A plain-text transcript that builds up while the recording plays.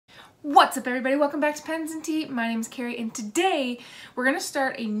What's up, everybody? Welcome back to Pens and Tea. My name is Carrie, and today we're going to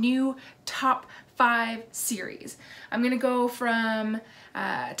start a new top 5 series. I'm going to go from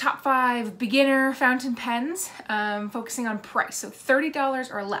top 5 beginner fountain pens, focusing on price, so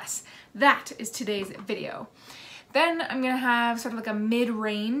 $30 or less. That is today's video. Then I'm going to have sort of like a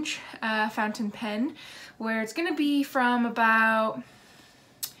mid-range fountain pen, where it's going to be from about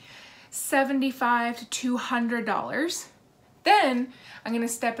 $75 to $200. Then I'm gonna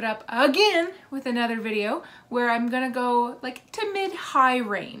step it up again with another video where I'm gonna go like to mid-high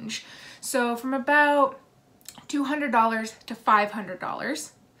range. So from about $200 to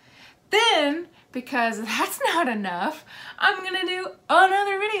 $500. Then, because that's not enough, I'm gonna do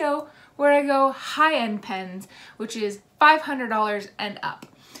another video where I go high-end pens, which is $500 and up.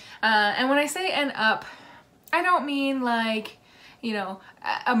 And when I say and up, I don't mean like, you know,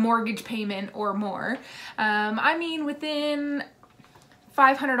 a mortgage payment or more. I mean within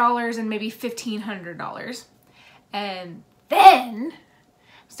 $500 and maybe $1,500. And then,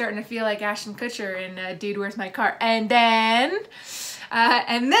 I'm starting to feel like Ashton Kutcher in Dude, Where's My Car? And then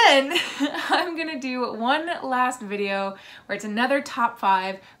I'm gonna do one last video where it's another top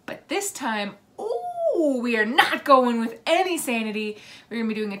 5, but this time, ooh, we are not going with any sanity. We're gonna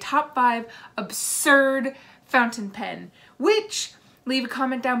be doing a top 5 absurd fountain pen, which, leave a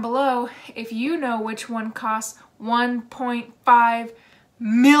comment down below if you know which one costs $1.5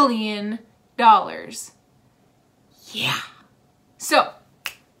 million. Yeah. So,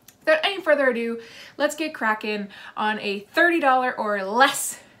 without any further ado, let's get cracking on a $30 or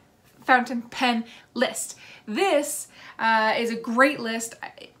less fountain pen list. This is a great list.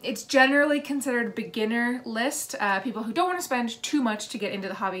 It's generally considered a beginner list, people who don't want to spend too much to get into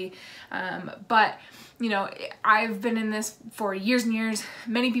the hobby, but you know, I've been in this for years and years.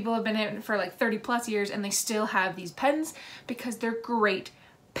 Many people have been in it for like 30 plus years, and they still have these pens because they're great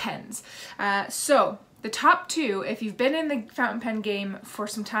pens. So the top 2, if you've been in the fountain pen game for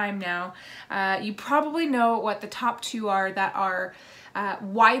some time now, you probably know what the top 2 are that are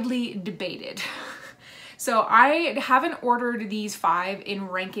widely debated. So I haven't ordered these 5 in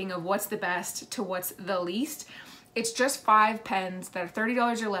ranking of what's the best to what's the least. It's just 5 pens that are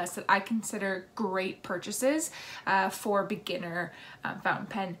 $30 or less that I consider great purchases for beginner fountain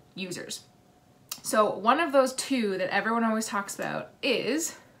pen users. So one of those 2 that everyone always talks about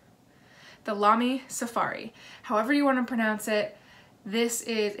is the Lamy Safari. However you want to pronounce it, this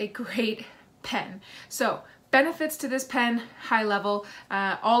is a great pen. So benefits to this pen, high level.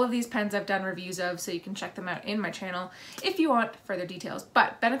 All of these pens I've done reviews of, so you can check them out in my channel if you want further details.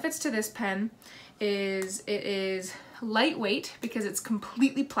 But benefits to this pen is it is lightweight because it's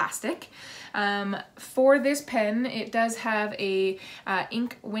completely plastic. For this pen, it does have a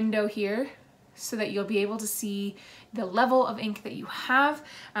ink window here so that you'll be able to see the level of ink that you have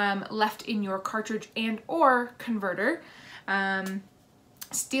left in your cartridge and or converter.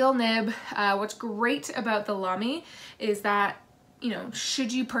 Steel nib. What's great about the Lamy is that, you know,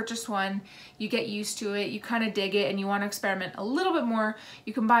 should you purchase one, you get used to it, you kind of dig it, and you want to experiment a little bit more,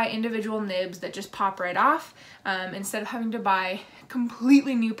 you can buy individual nibs that just pop right off instead of having to buy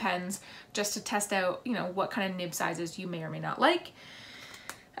completely new pens just to test out, you know, what kind of nib sizes you may or may not like.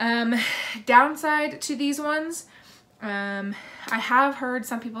 Downside to these ones, I have heard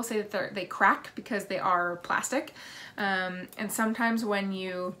some people say that they crack because they are plastic, and sometimes when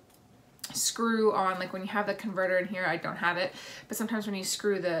you screw on, like when you have the converter in here, I don't have it, but sometimes when you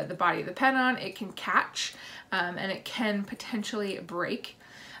screw the body of the pen on, it can catch and it can potentially break.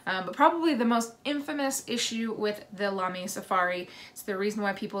 But probably the most infamous issue with the Lamy Safari, it's the reason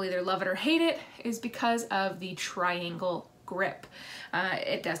why people either love it or hate it, is because of the triangle grip.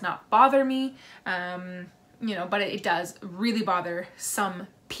 It does not bother me, you know, but it does really bother some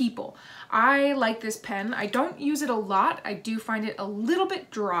people. I like this pen. I don't use it a lot. I do find it a little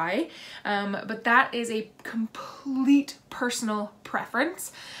bit dry, but that is a complete personal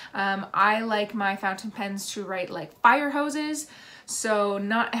preference. I like my fountain pens to write like fire hoses, so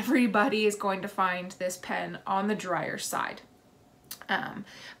not everybody is going to find this pen on the drier side.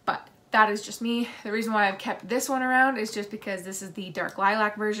 But that is just me. The reason why I've kept this one around is just because this is the dark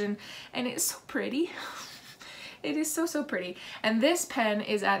lilac version, and it's so pretty. It is so, so pretty. And this pen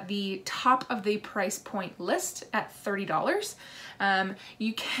is at the top of the price point list at $30.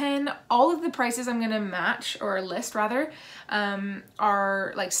 You can, all of the prices I'm gonna match, or list rather,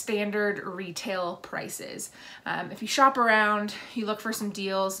 are like standard retail prices. If you shop around, you look for some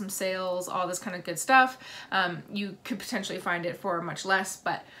deals, some sales, all this kind of good stuff, you could potentially find it for much less,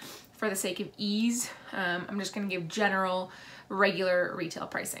 but for the sake of ease, I'm just gonna give general, regular retail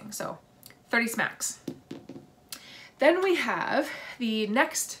pricing. So 30 smacks. Then we have the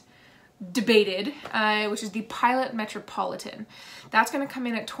next debated, which is the Pilot Metropolitan. That's going to come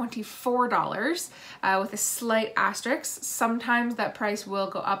in at $24 with a slight asterisk. Sometimes that price will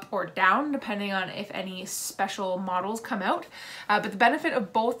go up or down depending on if any special models come out. But the benefit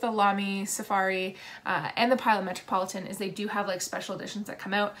of both the Lamy Safari and the Pilot Metropolitan is they do have like special editions that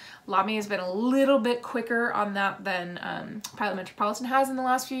come out. Lamy has been a little bit quicker on that than Pilot Metropolitan has in the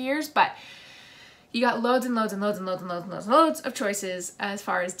last few years, but you got loads and loads and loads and loads and loads and loads and loads of choices as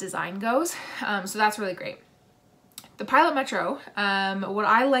far as design goes. So that's really great. The Pilot Metro, what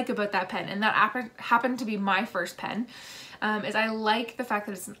I like about that pen, and that happened to be my first pen, is I like the fact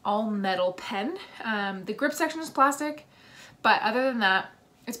that it's an all metal pen. The grip section is plastic, but other than that,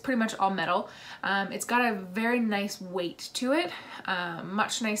 it's pretty much all metal. It's got a very nice weight to it,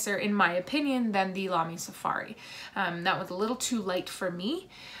 much nicer in my opinion than the Lamy Safari. That was a little too light for me.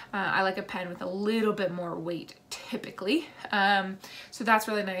 I like a pen with a little bit more weight typically. So that's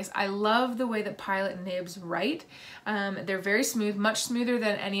really nice. I love the way that Pilot nibs write. They're very smooth, much smoother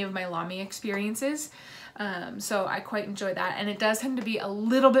than any of my Lamy experiences. So I quite enjoy that. And it does tend to be a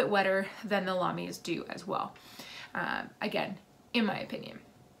little bit wetter than the Lamys do as well. Again, in my opinion.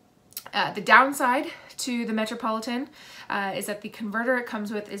 The downside to the Metropolitan is that the converter it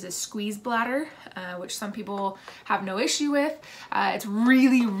comes with is a squeeze bladder, which some people have no issue with. It's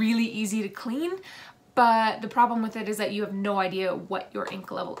really, really easy to clean, but the problem with it is that you have no idea what your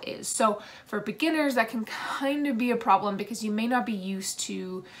ink level is. So for beginners, that can kind of be a problem because you may not be used to,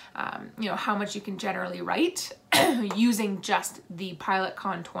 you know, how much you can generally write using just the Pilot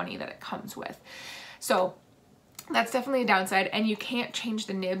Con 20 that it comes with. So that's definitely a downside, and you can't change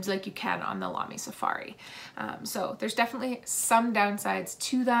the nibs like you can on the Lamy Safari. So there's definitely some downsides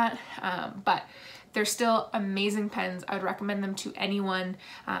to that, but they're still amazing pens. I would recommend them to anyone.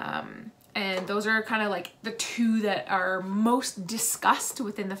 And those are kind of like the two that are most discussed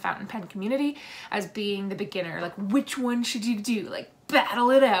within the fountain pen community as being the beginner. Like, which one should you do? Like,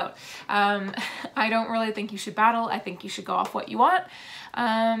 battle it out. I don't really think you should battle. I think you should go off what you want.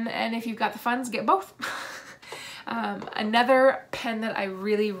 And if you've got the funds, get both. Another pen that I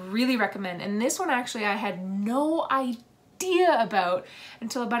really, really recommend, and this one actually I had no idea about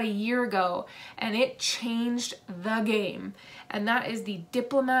until about a year ago, and it changed the game, and that is the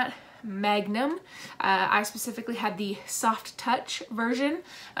Diplomat Magnum. I specifically had the soft touch version,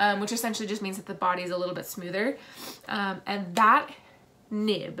 which essentially just means that the body is a little bit smoother, and that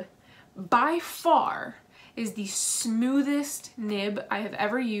nib by far is the smoothest nib I have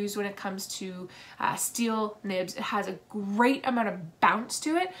ever used when it comes to steel nibs. It has a great amount of bounce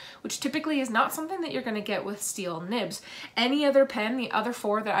to it, which typically is not something that you're going to get with steel nibs. Any other pen, the other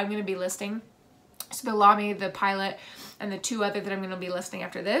four that I'm going to be listing, so the Lamy, the Pilot, and the two other that I'm going to be listing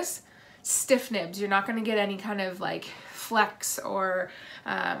after this, stiff nibs. You're not going to get any kind of like flex or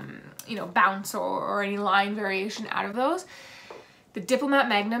you know, bounce or any line variation out of those. The Diplomat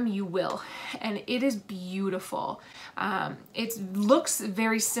Magnum, you will, and it is beautiful. It looks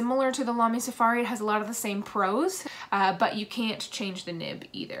very similar to the Lamy Safari. It has a lot of the same pros, but you can't change the nib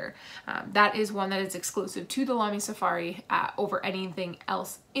either. That is one that is exclusive to the Lamy Safari over anything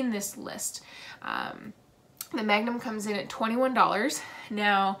else in this list. The Magnum comes in at $21.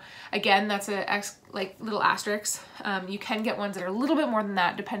 Now, again, that's a like little asterisk. You can get ones that are a little bit more than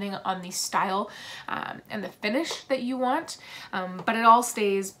that depending on the style and the finish that you want, but it all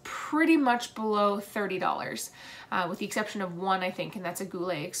stays pretty much below $30 with the exception of one, I think, and that's a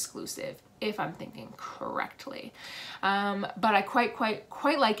Goulet exclusive, if I'm thinking correctly. But I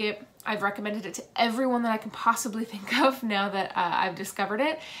quite like it. I've recommended it to everyone that I can possibly think of now that I've discovered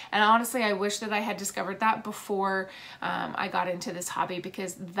it. And honestly, I wish that I had discovered that before I got into this hobby,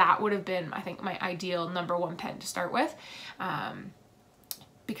 because that would have been, I think, my ideal #1 pen to start with.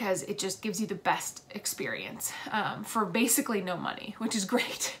 Because it just gives you the best experience for basically no money, which is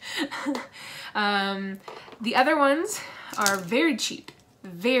great. The other ones are very cheap.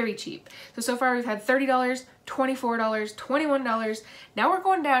 Very cheap. So far we've had $30, $24, $21. Now we're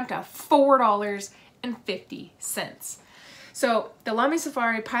going down to $4.50. So the Lamy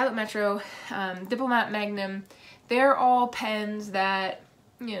Safari, Pilot Metro, Diplomat Magnum, they're all pens that,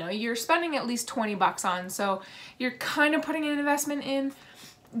 you know, you're spending at least 20 bucks on. So you're kind of putting an investment in,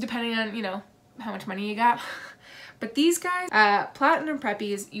 depending on, you know, how much money you got. But these guys, Platinum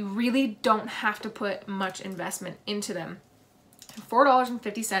Preppies, you really don't have to put much investment into them.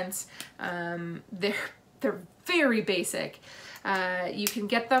 $4.50. They're very basic. You can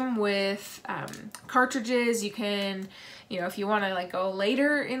get them with cartridges. You can, you know, if you want to like go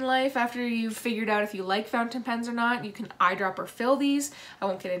later in life after you've figured out if you like fountain pens or not, you can eyedropper fill these. I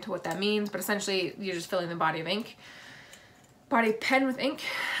won't get into what that means, but essentially you're just filling the body of ink. Bought a pen with ink.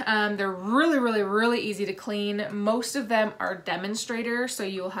 They're really easy to clean. Most of them are demonstrator, so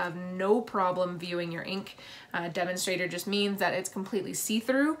you'll have no problem viewing your ink. Demonstrator just means that it's completely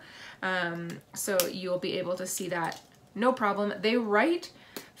see-through, so you'll be able to see that no problem. They write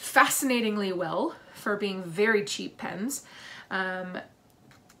fascinatingly well for being very cheap pens.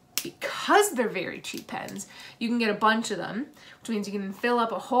 Because they're very cheap pens, you can get a bunch of them, which means you can fill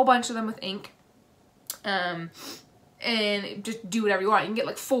up a whole bunch of them with ink. And just do whatever you want. You can get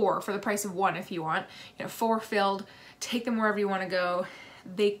like 4 for the price of 1 if you want. You know, 4 filled, take them wherever you want to go.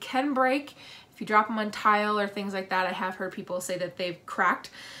 They can break if you drop them on tile or things like that. I have heard people say that they've cracked.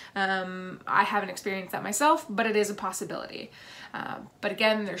 I haven't experienced that myself, but it is a possibility. But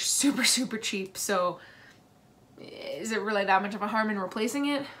again, they're super cheap, so is it really that much of a harm in replacing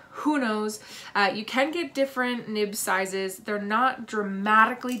it? Who knows? You can get different nib sizes. They're not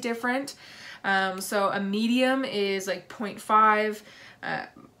dramatically different. So a medium is like 0.5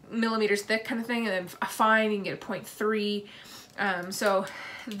 millimeters thick kind of thing, and then a fine you can get a 0.3. So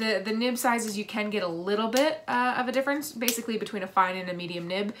the nib sizes, you can get a little bit of a difference basically between a fine and a medium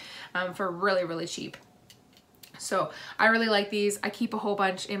nib for really cheap. So I really like these. I keep a whole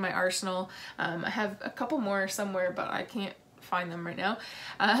bunch in my arsenal. I have a couple more somewhere, but I can't find them right now.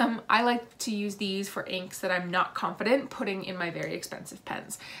 I like to use these for inks that I'm not confident putting in my very expensive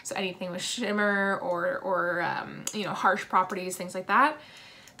pens. So anything with shimmer or you know, harsh properties, things like that.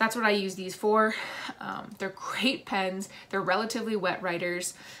 That's what I use these for. They're great pens. They're relatively wet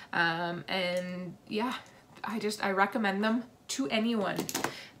writers. And yeah, I recommend them to anyone.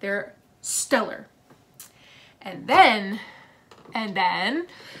 They're stellar. And then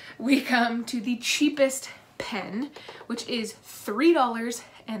we come to the cheapest pen, which is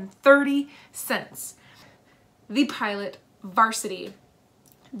 $3.30. The Pilot Varsity.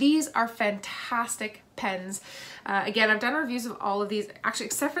 These are fantastic pens. Again, I've done reviews of all of these, actually,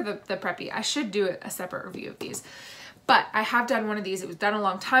 except for the Preppy. I should do a separate review of these. But I have done one of these. It was done a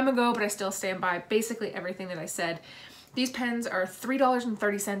long time ago, but I still stand by basically everything that I said. These pens are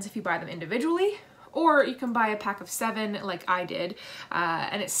 $3.30 if you buy them individually, or you can buy a pack of 7 like I did,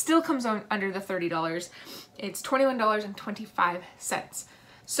 and it still comes on under the $30. It's $21.25.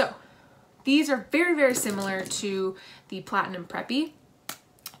 So these are very similar to the Platinum Preppy.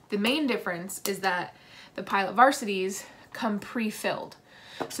 The main difference is that the Pilot Varsities come pre-filled.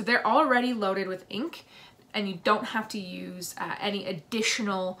 So they're already loaded with ink, and you don't have to use any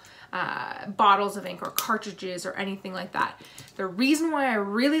additional bottles of ink or cartridges or anything like that. The reason why I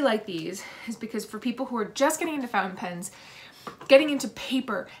really like these is because for people who are just getting into fountain pens, getting into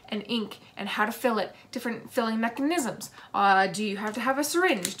paper and ink and how to fill it, different filling mechanisms. Do you have to have a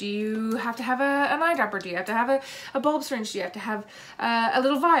syringe? Do you have to have an eyedropper? Do you have to have a bulb syringe? Do you have to have a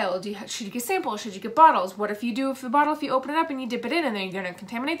little vial? Should you get samples? Should you get bottles? What if you do if you open it up and you dip it in and then you're gonna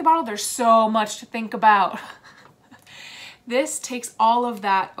contaminate the bottle? There's so much to think about. This takes all of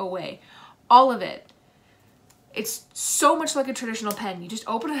that away. All of it. It's so much like a traditional pen. You just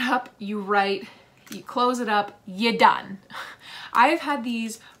open it up, you write, you close it up, you're done. I've had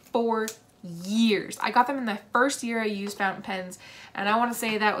these for years. I got them in the first year I used fountain pens, and I want to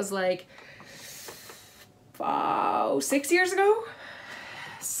say that was like 6 years ago?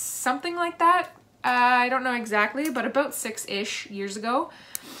 Something like that. I don't know exactly, but about 6-ish years ago.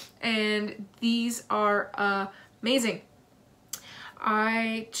 And these are amazing.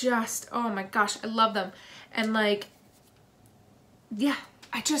 Oh my gosh, I love them. And like, yeah,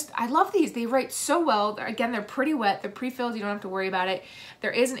 I love these. They write so well. Again, they're pretty wet. They're pre-filled. You don't have to worry about it. There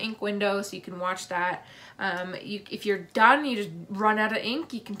is an ink window, so you can watch that. If you're done, you just run out of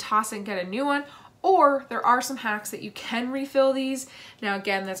ink, you can toss it and get a new one. Or there are some hacks that you can refill these. Now,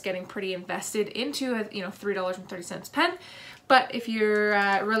 again, that's getting pretty invested into a $3.30 pen. But if you're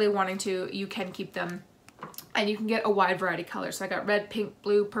really wanting to, you can keep them. And you can get a wide variety of colors. So I got red, pink,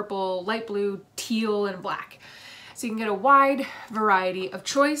 blue, purple, light blue, teal, and black. So you can get a wide variety of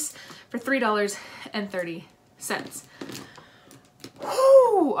choice for $3.30.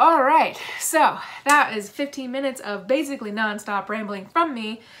 Whew, all right, so that is 15 minutes of basically nonstop rambling from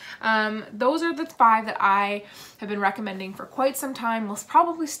me. Those are the 5 that I have been recommending for quite some time. Will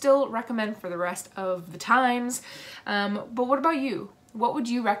probably still recommend for the rest of the times. But what about you? What would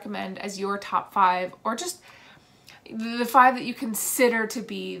you recommend as your top 5, or just the 5 that you consider to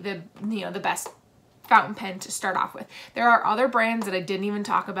be the best fountain pen to start off with? There are other brands that I didn't even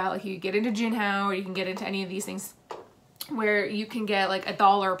talk about, like you can get into Jinhao, or you can get into any of these things. where you can get like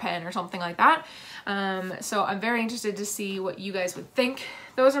 $1 pen or something like that. So I'm very interested to see what you guys would think.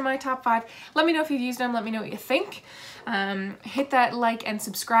 Those are my top 5. Let me know if you've used them. Let me know what you think. Hit that like and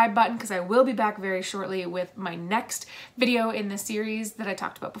subscribe button because I will be back very shortly with my next video in the series that I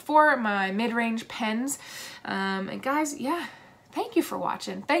talked about before, my mid-range pens. And guys, yeah, thank you for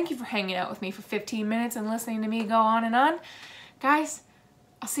watching. Thank you for hanging out with me for 15 minutes and listening to me go on and on. Guys,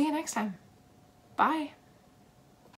 I'll see you next time. Bye.